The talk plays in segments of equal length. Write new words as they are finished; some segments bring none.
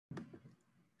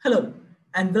Hello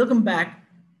and welcome back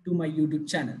to my YouTube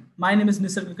channel. My name is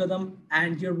Nisarg Kadam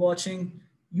and you're watching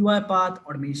UiPath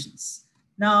Automations.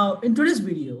 Now in today's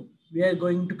video, we are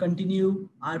going to continue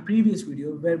our previous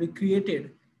video where we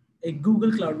created a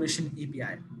Google Cloud Vision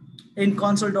API in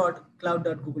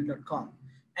console.cloud.google.com.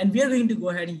 And we are going to go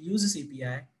ahead and use this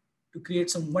API to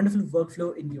create some wonderful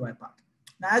workflow in UiPath.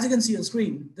 Now, as you can see on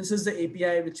screen, this is the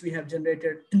API which we have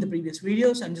generated in the previous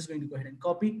videos. I'm just going to go ahead and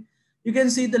copy. You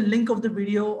can see the link of the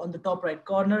video on the top right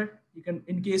corner. You can,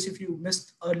 in case if you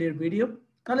missed earlier video.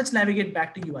 Now let's navigate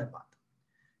back to UiPath.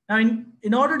 Now,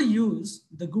 in order to use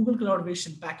the Google Cloud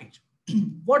Vision package,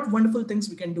 what wonderful things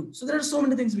we can do. So there are so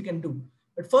many things we can do.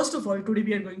 But first of all, today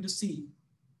we are going to see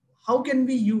how can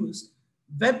we use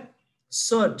web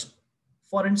search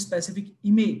for a specific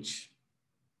image.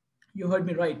 You heard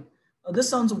me right. This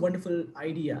sounds a wonderful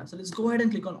idea. So let's go ahead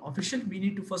and click on official. We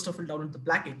need to first of all download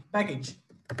the package.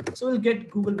 So we'll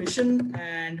get Google Vision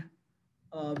and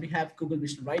we have Google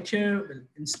Vision right here. We'll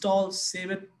install, save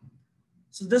it.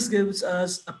 So this gives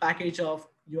us a package of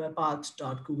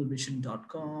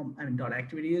uipath.googlevision.com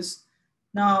 .activities.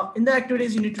 Now in the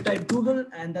activities, you need to type Google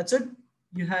and that's it.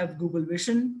 You have Google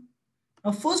Vision.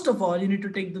 Now, first of all, you need to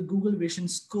take the Google Vision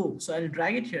scope. So I'll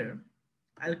drag it here.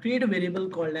 I'll create a variable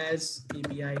called as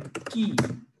API key,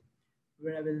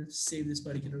 where I will save this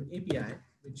particular API,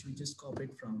 which we just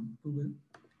copied from Google.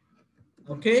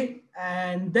 Okay,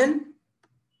 and then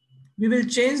we will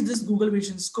change this Google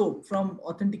Vision scope from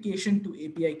authentication to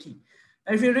API key.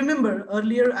 Now, if you remember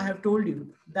earlier, I have told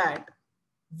you that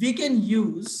we can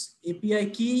use API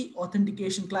key,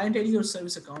 authentication, client ID or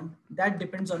service account. That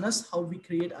depends on us how we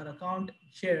create our account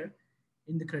here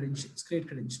in the credentials, create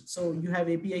credentials. So you have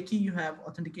API key, you have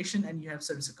authentication, and you have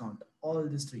service account, all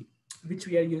these three, which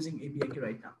we are using API key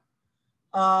right now.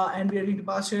 And we are going to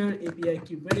pass here API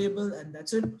key variable, and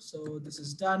that's it. So this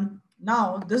is done.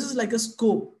 Now, this is like a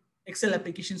scope, Excel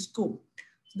application scope.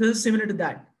 So this is similar to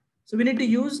that. So we need to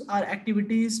use our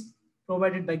activities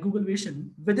provided by Google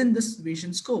Vision within this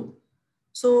Vision scope.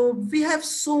 So we have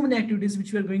so many activities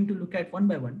which we are going to look at one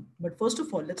by one. But first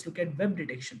of all, let's look at web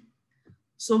detection.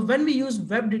 So when we use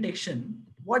web detection,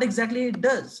 what exactly it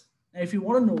does? Now, if you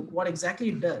want to know what exactly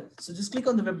it does, so just click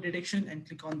on the web detection and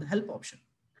click on the help option.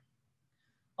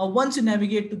 Once you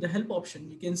navigate to the help option,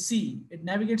 you can see it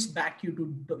navigates back you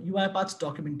to UiPath's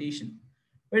documentation,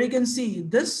 where you can see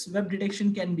this web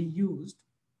detection can be used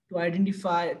to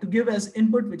identify, to give as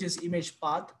input, which is image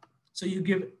path. So you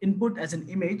give input as an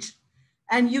image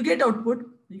and you get output.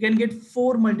 You can get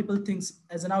 4 multiple things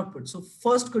as an output. So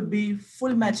first could be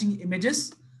full matching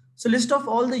images. So list of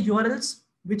all the URLs,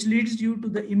 which leads you to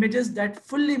the images that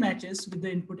fully matches with the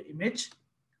input image.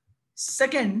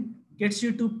 Second, gets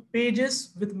you to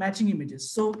pages with matching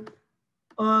images. So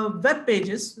web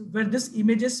pages where these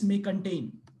images may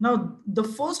contain. Now, the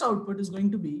first output is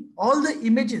going to be all the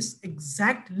images,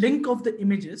 exact link of the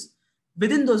images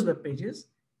within those web pages.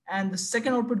 And the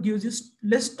second output gives you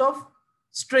list of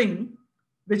string,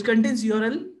 which contains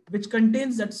URL, which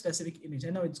contains that specific image.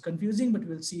 I know it's confusing, but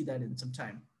we'll see that in some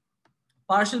time.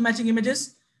 Partial matching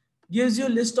images gives you a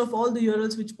list of all the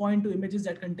URLs which point to images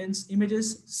that contains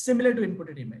images similar to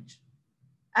inputted image.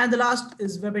 And the last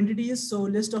is web entities. So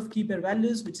list of key pair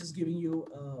values, which is giving you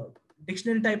a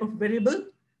dictionary type of variable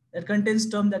that contains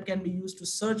term that can be used to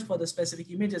search for the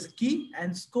specific image as a key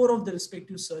and score of the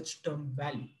respective search term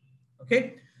value.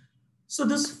 Okay. So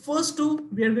this first two,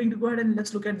 we are going to go ahead and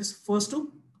let's look at this first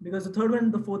two, because the third one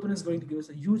and the fourth one is going to give us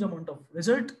a huge amount of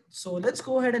result. So let's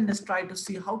go ahead and let's try to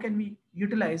see how can we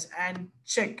utilize and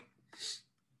check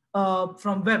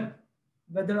from web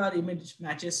whether our image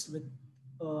matches with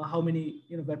how many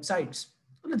websites.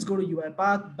 So let's go to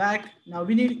UiPath back. Now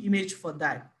we need image for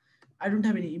that. I don't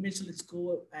have any image, so let's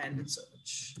go and let's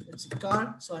search. Let's see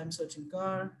car. So I'm searching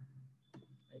car.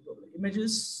 I go to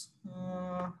images.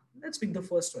 Let's pick the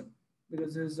first one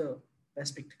because there's a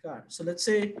best picked car. So let's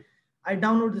say I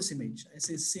download this image. I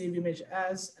say save image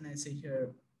as, and I say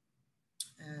here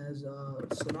as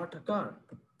Sonata car.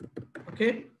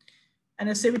 Okay,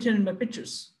 and I save it here in my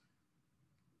pictures.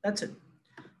 That's it.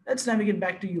 Let's navigate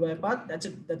back to UiPath. That's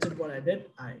it. That's it. What I did.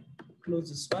 I close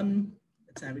this one.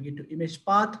 Let's navigate to image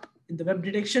path in the web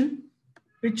detection,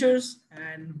 pictures,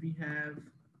 and we have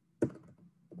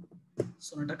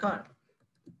Sonata car.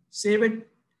 Save it.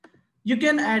 You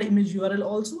can add image URL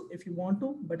also if you want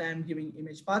to, but I am giving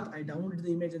image path. I downloaded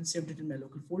the image and saved it in my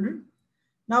local folder.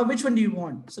 Now, which one do you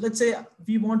want? So let's say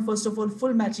we want, first of all,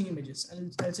 full matching images.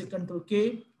 And I'll say Control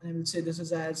K, and I will say this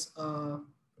is as a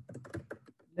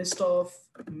list of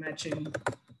matching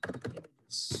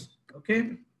images.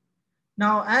 Okay.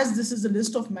 Now, as this is a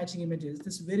list of matching images,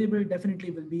 this variable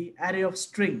definitely will be array of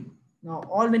string. Now,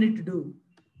 all we need to do,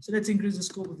 so let's increase the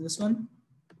scope of this one,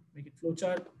 make it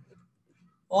flowchart.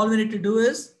 All we need to do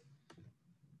is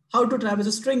how to traverse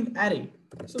a string array.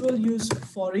 So we'll use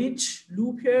for each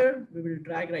loop here. We will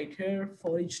drag right here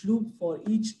for each loop, for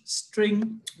each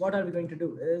string. What are we going to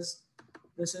do is,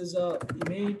 this is a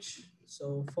image.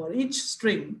 So for each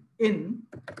string in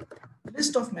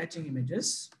list of matching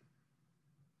images,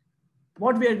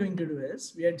 what we are going to do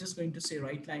is, we are just going to say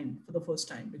right line for the first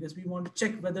time because we want to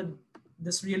check whether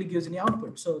this really gives any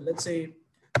output. So let's say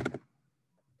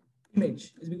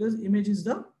image is because image is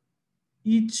the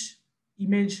each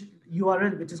image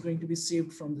URL which is going to be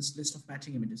saved from this list of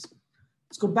matching images.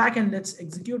 Let's go back and let's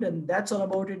execute, and that's all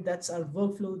about it. That's our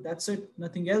workflow. That's it.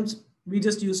 Nothing else. We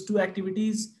just use two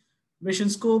activities, vision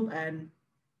scope and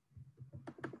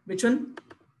which one?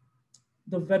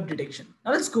 The web detection.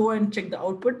 Now let's go and check the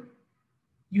output.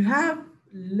 You have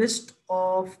list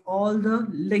of all the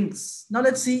links. Now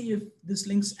let's see if this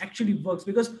links actually works,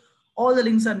 because all the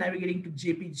links are navigating to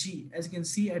JPG, as you can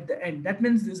see at the end. That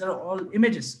means these are all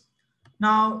images.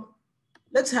 Now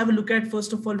let's have a look at,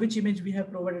 first of all, which image we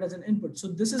have provided as an input. So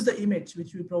this is the image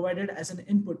which we provided as an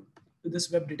input to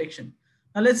this web detection.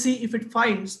 Now let's see if it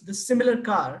finds the similar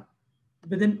car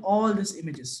within all these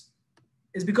images.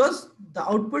 Is because the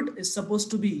output is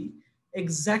supposed to be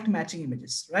exact matching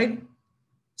images, right?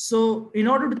 So in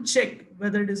order to check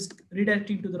whether it is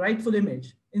redirecting to the rightful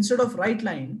image, instead of right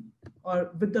line or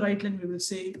with the right line, we will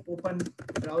say open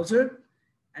browser,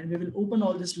 and we will open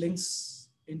all these links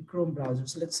in Chrome browser.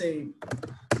 So let's say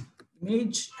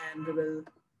image, and we will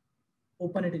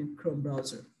open it in Chrome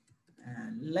browser.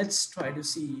 And let's try to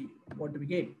see what do we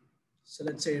get. So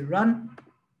let's say run.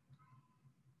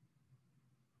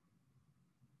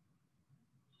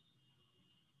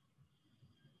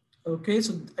 Okay,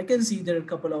 so I can see there are a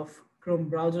couple of Chrome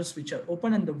browsers which are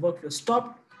open and the workflow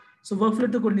stopped. So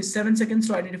workflow took only 7 seconds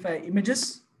to identify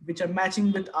images which are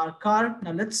matching with our car.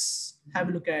 Now let's have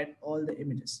a look at all the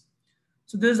images.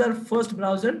 So this is our first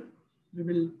browser. We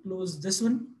will close this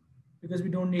one because we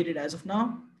don't need it as of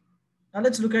now. Now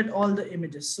let's look at all the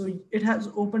images. So it has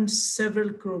opened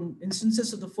several Chrome instances.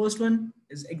 So the first one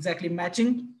is exactly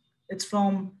matching. It's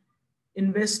from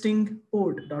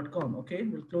investingport.com. Okay,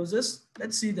 we'll close this.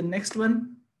 Let's see the next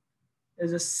one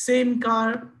is the same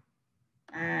car,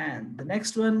 and the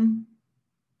next one,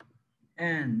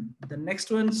 and the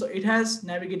next one. So it has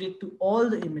navigated to all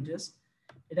the images.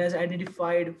 It has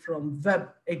identified from web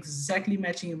exactly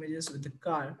matching images with the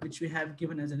car which we have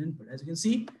given as an input. As you can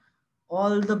see,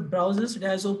 all the browsers it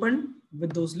has opened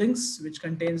with those links which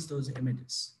contains those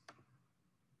images.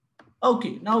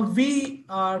 Okay, now we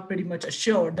are pretty much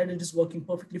assured that it is working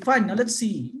perfectly fine. Now let's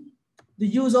see the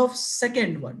use of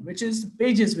second one, which is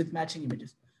pages with matching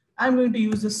images. I'm going to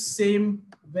use the same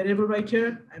variable right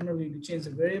here. I'm not going to change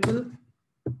the variable.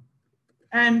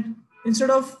 And instead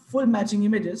of full matching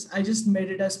images, I just made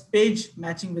it as page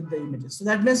matching with the images. So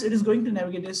that means it is going to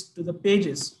navigate us to the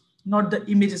pages, not the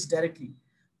images directly.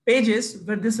 Pages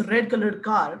where this red colored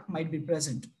car might be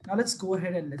present. Now let's go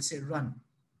ahead and let's say run.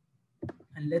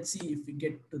 And let's see if we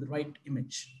get to the right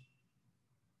image.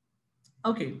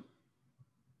 Okay,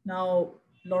 now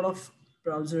a lot of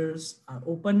browsers are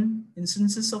open,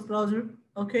 instances of browser.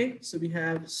 Okay, so we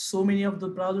have so many of the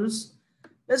browsers.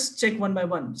 Let's check one by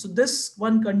one. So this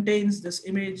one contains this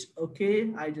image.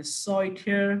 Okay, I just saw it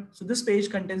here. So this page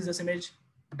contains this image.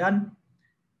 Done.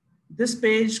 This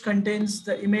page contains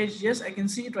the image. Yes, I can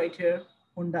see it right here.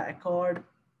 Honda Accord.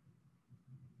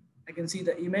 I can see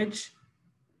the image.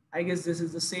 I guess this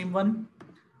is the same one.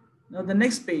 Now the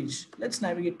next page, let's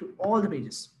navigate to all the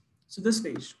pages. So this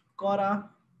page, Quora,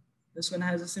 this one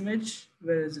has this image.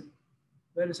 Where is it?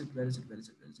 Where is it? Where is it? Where is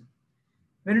it? Where is it?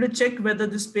 We need to check whether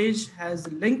this page has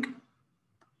the link,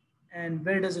 and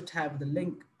where does it have the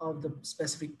link of the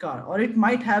specific car, or it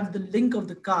might have the link of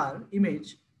the car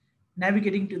image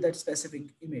navigating to that specific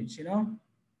image, you know,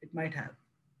 it might have.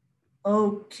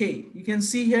 Okay, you can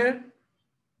see here.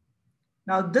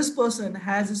 Now this person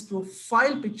has his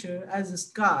profile picture as his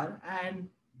car, and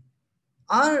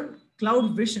our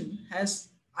cloud vision has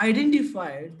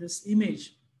identified this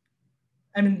image,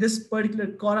 I mean this particular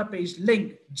Quora page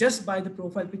link, just by the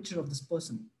profile picture of this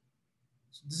person.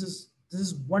 So this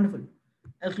is wonderful.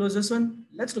 I'll close this one.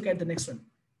 Let's look at the next one.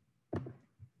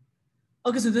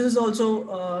 Okay, so this is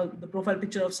also the profile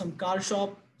picture of some car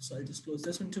shop. So I'll just close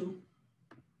this one too.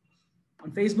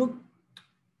 On Facebook,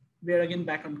 we are again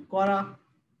back on Quora.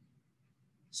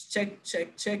 Check,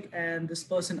 check, check. And this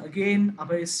person again,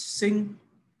 Abhay Singh.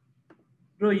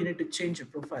 Bro, you need to change your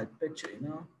profile picture, you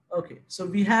know. Okay, so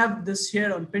we have this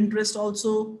here on Pinterest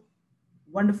also.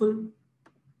 Wonderful.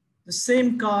 The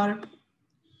same car.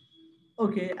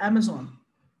 Okay, Amazon.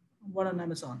 What on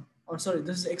Amazon? Oh, sorry,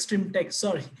 this is Extreme Tech.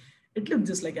 Sorry, it looked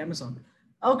just like Amazon.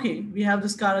 Okay, we have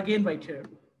this car again right here.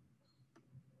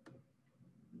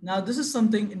 Now this is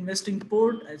something investing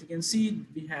port. As you can see,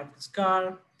 we have this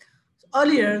car. So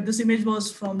earlier, this image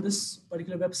was from this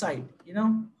particular website, you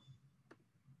know,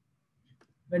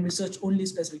 when we search only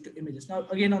specific to images. Now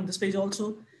again on this page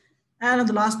also. And on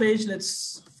the last page,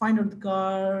 let's find out the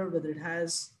car, whether it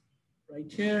has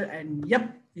right here. And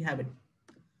yep, we have it.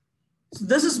 So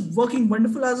this is working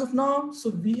wonderful as of now. So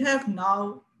we have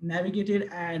now navigated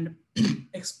and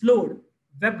explored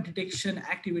web detection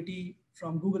activity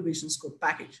from Google Vision Scope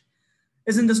package.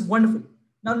 Isn't this wonderful?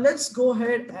 Now let's go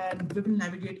ahead and we will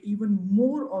navigate even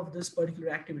more of this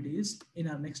particular activities in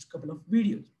our next couple of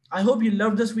videos. I hope you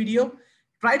loved this video.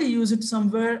 Try to use it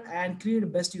somewhere and create a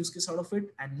best use case out of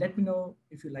it. And let me know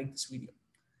if you like this video.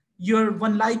 Your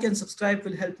one like and subscribe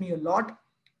will help me a lot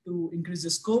to increase the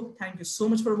scope. Thank you so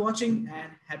much for watching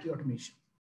and happy automation.